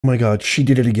Oh my God, she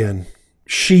did it again.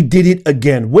 She did it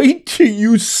again. Wait till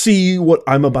you see what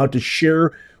I'm about to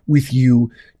share with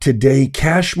you today.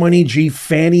 Cash Money G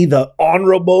Fani, the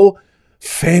Honorable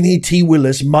Fani T.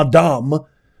 Willis, Madame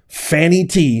Fani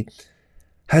T.,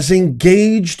 has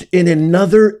engaged in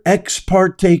another ex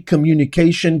parte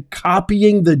communication,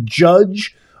 copying the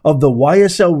judge of the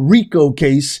YSL RICO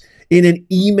case in an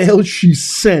email she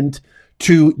sent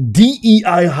to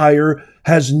DEI hire,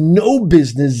 has no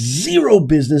business, zero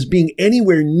business being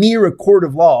anywhere near a court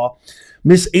of law,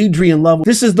 Miss Adrienne Love.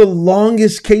 This is the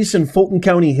longest case in Fulton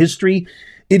County history.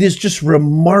 It is just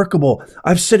remarkable.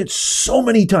 I've said it so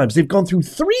many times. They've gone through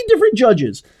 3 different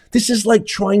judges. This is like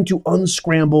trying to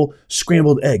unscramble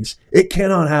scrambled eggs. It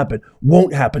cannot happen,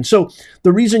 won't happen. So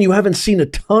the reason you haven't seen a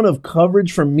ton of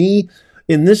coverage from me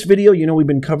in this video, you know, we've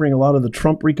been covering a lot of the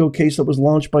Trump RICO case that was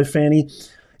launched by Fani,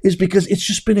 is because it's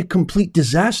just been a complete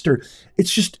disaster.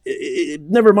 It's just,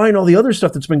 never mind all the other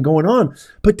stuff that's been going on.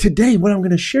 But today, what I'm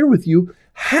going to share with you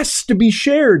has to be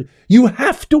shared. You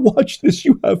have to watch this.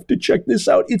 You have to check this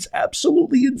out. It's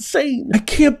absolutely insane. I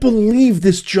can't believe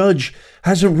this judge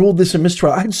hasn't ruled this a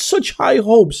mistrial. I had such high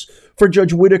hopes for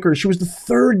Judge Whitaker. She was the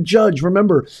 3rd judge,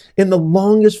 remember, in the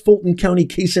longest Fulton County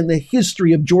case in the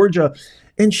history of Georgia.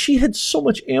 And she had so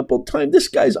much ample time. This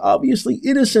guy's obviously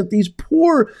innocent. These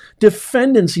poor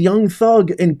defendants, Young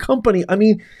Thug and company. I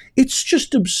mean, it's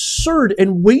just absurd.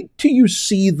 And wait till you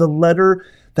see the letter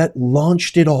that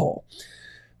launched it all.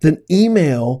 The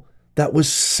email that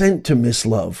was sent to Miss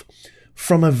Love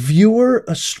from a viewer,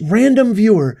 a random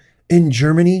viewer in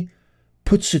Germany,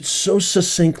 puts it so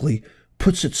succinctly,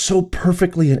 puts it so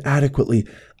perfectly and adequately.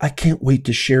 I can't wait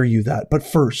to share you that. But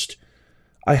first,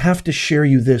 I have to share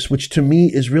you this, which to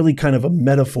me is really kind of a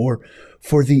metaphor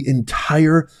for the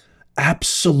entire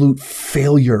absolute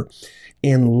failure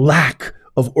and lack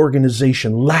of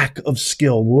organization, lack of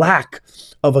skill, lack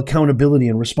of accountability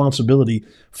and responsibility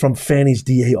from Fani's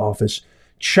DA office.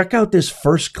 Check out this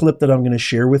first clip that I'm going to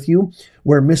share with you,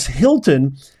 where Miss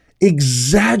Hilton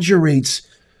exaggerates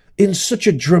in such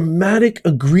a dramatic,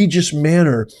 egregious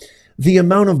manner the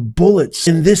amount of bullets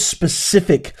in this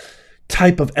specific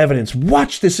type of evidence.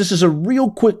 Watch this. This is a real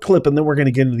quick clip, and then we're going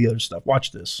to get into the other stuff.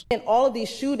 Watch this. And all of these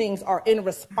shootings are in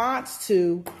response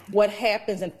to what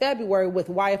happens in February with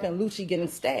Wyatt and Lucci getting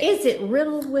stabbed. Is it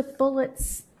riddled with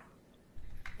bullets?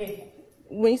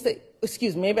 When you say,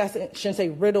 excuse me, maybe I shouldn't say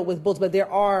riddled with bullets, but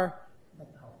there are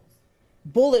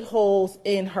bullet holes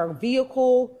in her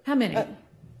vehicle. How many?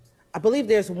 I believe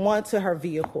there's one to her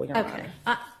vehicle, Your Okay.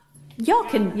 Honor.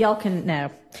 Y'all can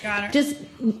no. Got her. Just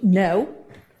no.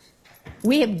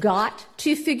 We have got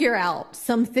to figure out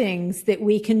some things that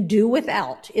we can do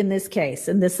without in this case,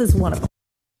 and this is one of them.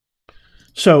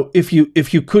 So if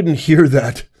you couldn't hear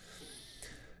that,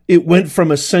 it went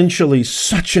from essentially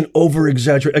such an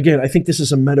over-exaggeration. Again, I think this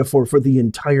is a metaphor for the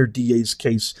entire DA's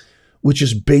case, which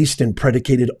is based and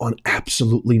predicated on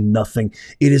absolutely nothing.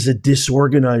 It is a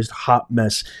disorganized hot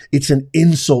mess. It's an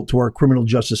insult to our criminal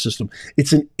justice system.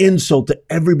 It's an insult to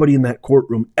everybody in that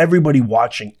courtroom, everybody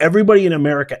watching, everybody in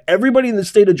America, everybody in the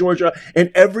state of Georgia,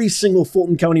 and every single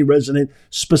Fulton County resident,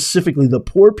 specifically the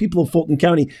poor people of Fulton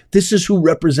County. This is who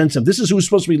represents them. This is who's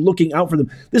supposed to be looking out for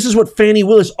them. This is what Fani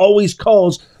Willis always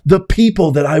calls the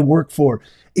people that I work for.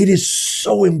 It is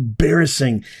so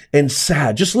embarrassing and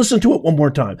sad. Just listen to it one more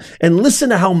time and listen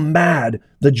to how mad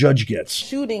the judge gets.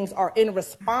 Shootings are in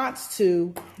response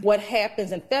to what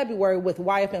happens in February with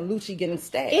Wyatt and Lucci getting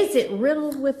stabbed. Is it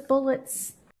riddled with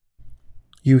bullets?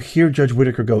 You hear Judge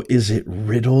Whitaker go, is it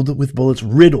riddled with bullets?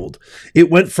 Riddled.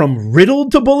 It went from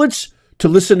riddled to bullets to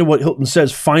listen to what Hilton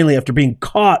says finally after being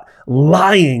caught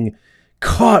lying,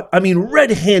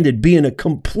 red-handed, being a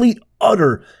complete,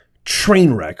 utter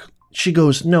train wreck. She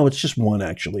goes, no, it's just one,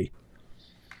 actually.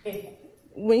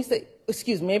 When you say,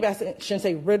 excuse me, maybe I shouldn't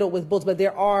say riddled with bullets, but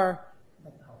there are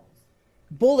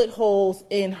bullet holes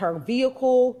in her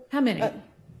vehicle. How many?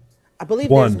 I believe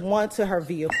One. there's one to her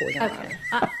vehicle. Your Okay.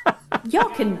 Honor.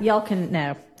 Y'all can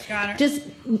no. Got her. Just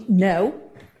no.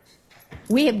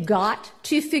 We have got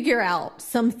to figure out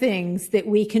some things that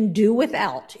we can do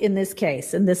without in this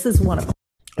case, and this is one of them.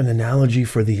 An analogy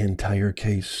for the entire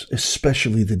case,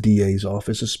 especially the DA's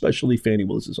office, especially Fani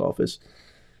Willis's office.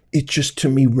 It just, to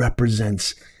me,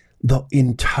 represents the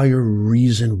entire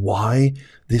reason why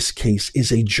this case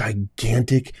is a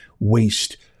gigantic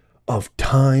waste of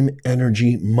time,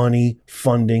 energy, money,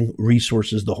 funding,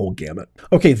 resources, the whole gamut.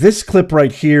 Okay, this clip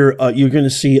right here, you're going to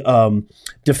see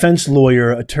defense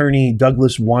lawyer, attorney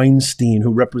Douglas Weinstein,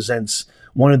 who represents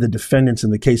one of the defendants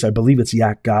in the case. I believe it's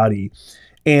Yak Gotti.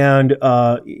 And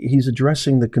he's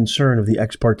addressing the concern of the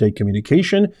ex parte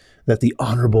communication that the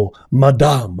Honorable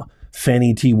Madame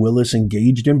Fani T. Willis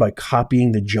engaged in by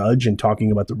copying the judge and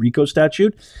talking about the RICO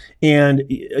statute. And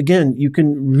again, you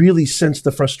can really sense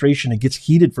the frustration. It gets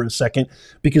heated for a second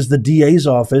because the DA's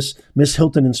office, Miss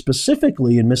Hilton and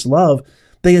specifically and Miss Love,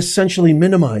 they essentially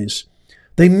minimize.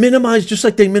 They minimize just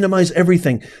like they minimize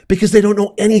everything because they don't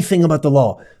know anything about the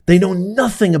law. They know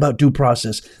nothing about due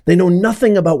process. They know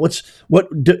nothing about what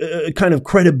kind of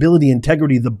credibility,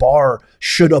 integrity the bar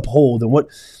should uphold and what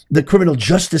the criminal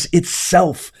justice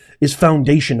itself is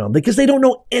foundation on because they don't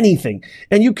know anything.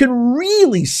 And you can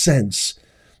really sense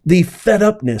the fed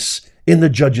upness in the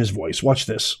judge's voice. Watch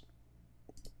this.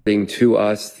 To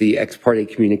us, the ex parte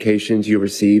communications you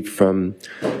received from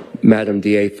Madam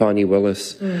DA Fani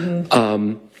Willis.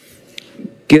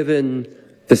 Given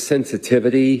the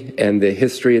sensitivity and the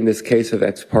history in this case of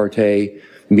ex parte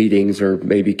meetings or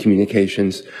maybe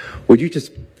communications, would you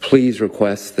just please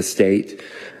request the state?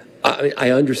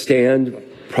 I understand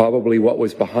probably what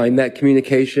was behind that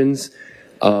communications.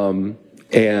 And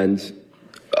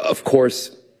of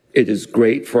course, it is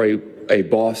great for a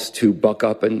boss to buck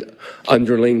up an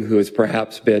underling who has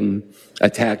perhaps been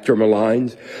attacked or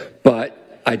maligned.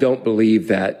 But I don't believe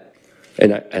that,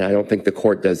 and I don't think the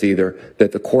court does either,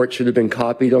 that the court should have been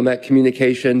copied on that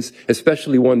communications,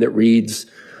 especially one that reads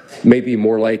maybe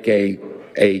more like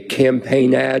a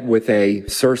campaign ad with a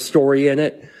source story in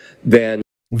it than.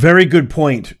 Very good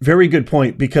point. Very good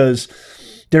point, because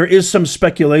there is some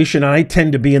speculation, and I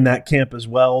tend to be in that camp as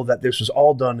well, that this was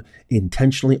all done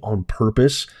intentionally on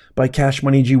purpose by Cash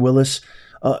Money G. Willis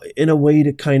in a way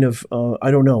to kind of, I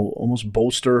don't know, almost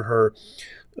bolster her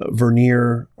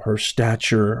veneer, her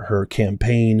stature, her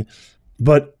campaign.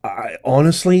 But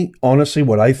honestly,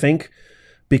 what I think,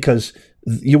 because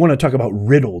you want to talk about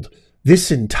riddled, this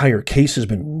entire case has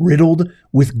been riddled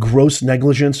with gross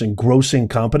negligence and gross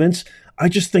incompetence. I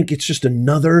just think it's just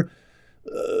another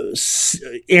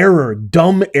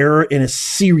dumb error in a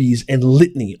series and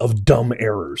litany of dumb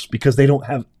errors because they don't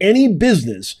have any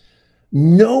business,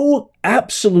 no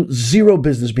absolute zero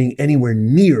business being anywhere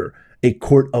near a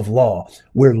court of law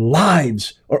where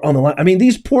lives are on the line. I mean,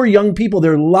 these poor young people,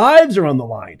 their lives are on the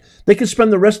line. They could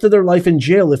spend the rest of their life in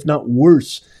jail, if not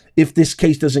worse, if this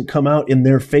case doesn't come out in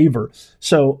their favor.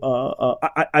 So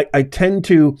I tend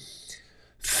to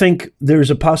think there's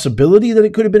a possibility that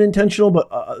it could have been intentional, but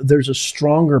there's a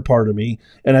stronger part of me,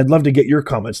 and I'd love to get your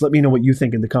comments. Let me know what you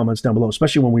think in the comments down below,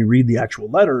 especially when we read the actual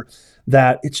letter,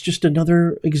 that it's just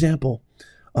another example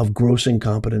of gross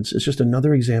incompetence. It's just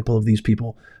another example of these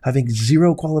people having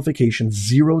zero qualifications,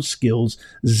 zero skills,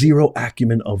 zero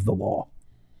acumen of the law.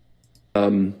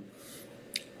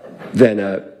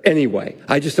 Anyway,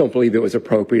 I just don't believe it was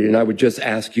appropriate, and I would just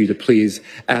ask you to please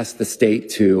ask the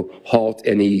state to halt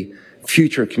any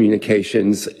future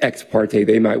communications ex parte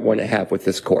they might want to have with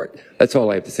this court. That's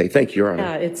all I have to say. Thank you, Your Honor.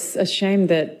 Yeah, it's a shame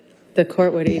that the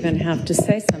court would even have to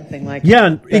say something like that.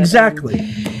 Yeah, exactly.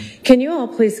 Can you all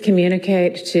please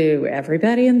communicate to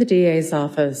everybody in the DA's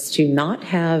office to not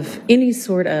have any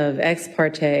sort of ex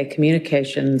parte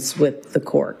communications with the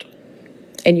court?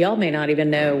 And y'all may not even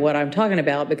know what I'm talking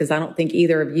about because I don't think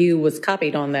either of you was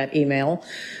copied on that email,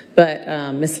 but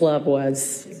Ms. Love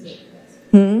was.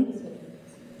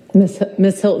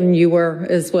 Ms. Hilton, you were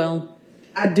as well?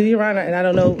 I do, Your Honor, and I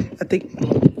don't know,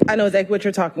 I know exactly what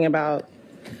you're talking about.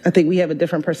 I think we have a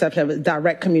different perception of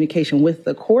direct communication with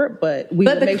the court, but we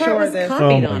will make sure that... But the court was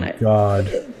copied on it. God.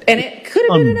 And it could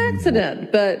have been an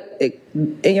accident, but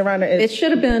Your Honor, it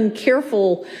should have been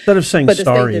careful. Instead of saying but the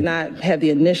sorry. state did not have the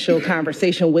initial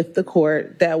conversation with the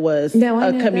court. That was a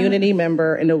community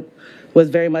member, and it was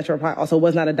very much a reply. Also,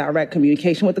 was not a direct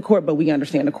communication with the court, but we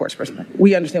understand the court's perspective.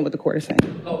 We understand what the court is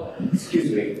saying. Oh,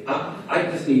 excuse me. I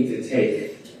just need to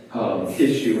take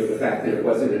issue with the fact that it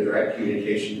wasn't a direct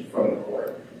communication from the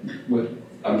court.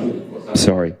 I'm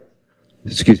sorry.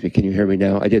 Excuse me. Can you hear me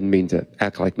now? I didn't mean to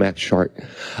act like Max Short.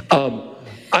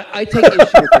 I take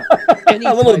issue with any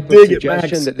type of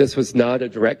suggestion that this was not a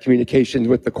direct communication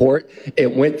with the court.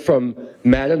 It went from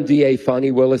Madam DA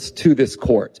Fani Willis to this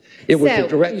court. It was a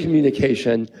direct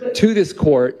communication to this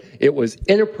court. It was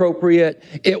inappropriate.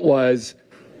 It was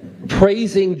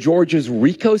praising Georgia's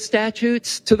RICO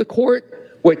statutes to the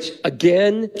court, which,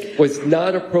 again, was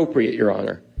not appropriate, Your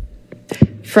Honor.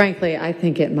 Frankly, I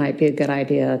think it might be a good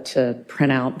idea to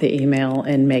print out the email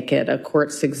and make it a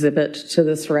court's exhibit to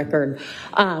this record.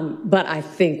 But I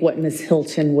think what Ms.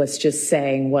 Hilton was just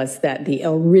saying was that the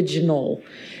original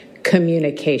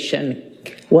communication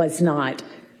was not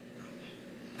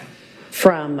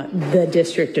from the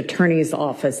district attorney's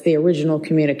office. The original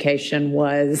communication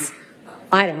was,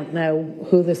 I don't know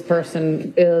who this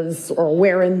person is or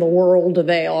where in the world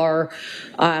they are,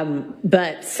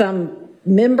 but some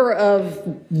member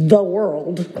of the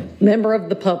world, member of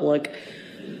the public,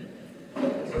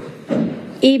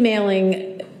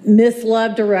 emailing Ms.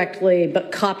 Love directly,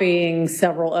 but copying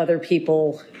several other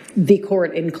people, the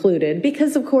court included,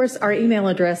 because of course our email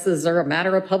addresses are a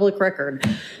matter of public record.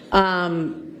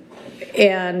 And,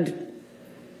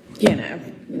 you know,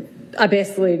 I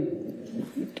basically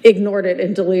ignored it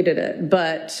and deleted it.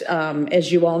 But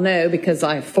as you all know, because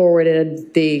I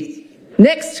forwarded the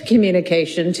next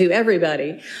communication to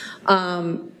everybody,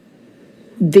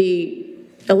 the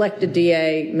elected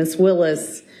DA, Ms.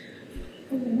 Willis,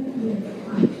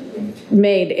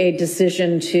 made a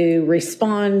decision to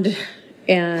respond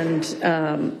and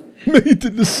Made the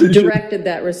decision. directed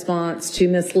that response to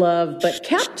Ms. Love, but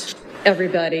kept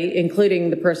everybody, including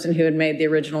the person who had made the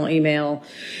original email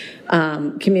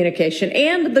communication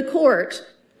and the court.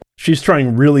 She's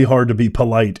trying really hard to be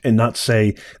polite and not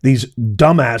say these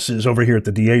dumbasses over here at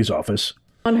the DA's office.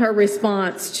 On her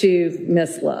response to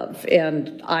Ms. Love,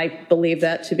 and I believe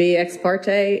that to be ex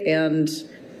parte, and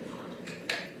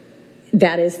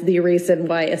that is the reason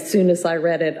why as soon as I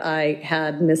read it, I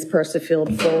had Ms.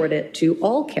 Persifield forward it to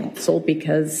all counsel,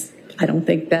 because I don't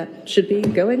think that should be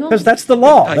going on. Because that's the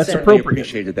law. That's I appropriate.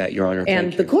 appreciated that, Your Honor.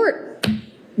 And the court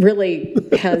really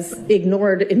has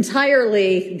ignored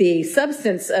entirely the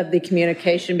substance of the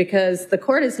communication, because the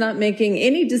court is not making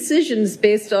any decisions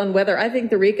based on whether I think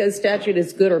the RICO statute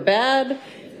is good or bad.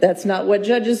 That's not what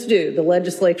judges do. The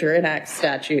legislature enacts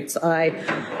statutes. I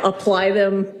apply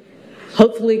them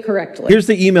hopefully correctly. Here's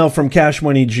the email from Cash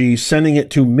Money G sending it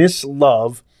to Miss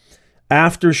Love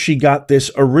after she got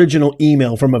this original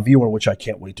email from a viewer, which I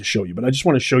can't wait to show you. But I just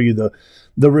want to show you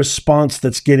the response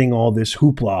that's getting all this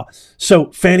hoopla.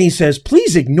 So Fani says,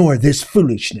 please ignore this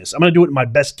foolishness. I'm going to do it in my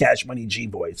best Cash Money G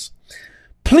voice.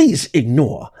 Please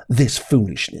ignore this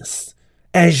foolishness.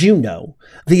 As you know,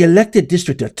 the elected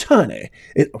district attorney,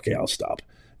 okay, I'll stop,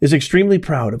 is extremely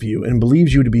proud of you and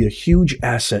believes you to be a huge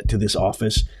asset to this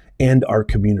office and our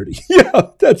community. Yeah,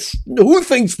 who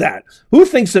thinks that? Who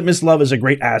thinks that Miss Love is a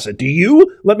great asset? Do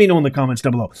you? Let me know in the comments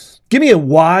down below. Give me a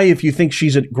Y if you think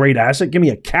she's a great asset. Give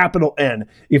me a capital N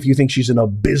if you think she's an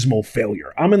abysmal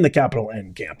failure. I'm in the capital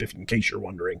N camp, in case you're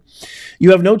wondering.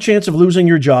 You have no chance of losing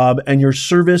your job, and your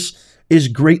service is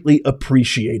greatly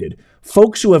appreciated.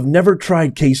 Folks who have never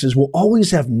tried cases will always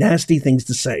have nasty things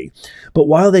to say, but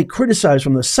while they criticize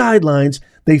from the sidelines,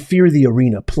 they fear the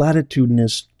arena.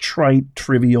 Platitudinous, trite,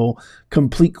 trivial,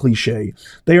 complete cliche.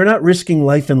 They are not risking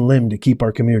life and limb to keep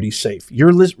our community safe.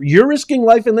 You're risking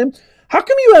life and limb? How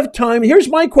come you have time? Here's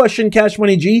my question, Cash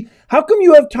Money G. How come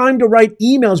you have time to write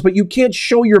emails, but you can't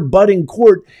show your butt in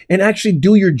court and actually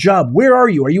do your job? Where are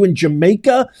you? Are you in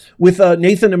Jamaica with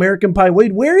Nathan American Pie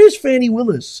Wade? Where is Fani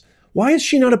Willis? Why is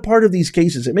she not a part of these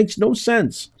cases? It makes no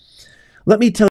sense. Let me tell you.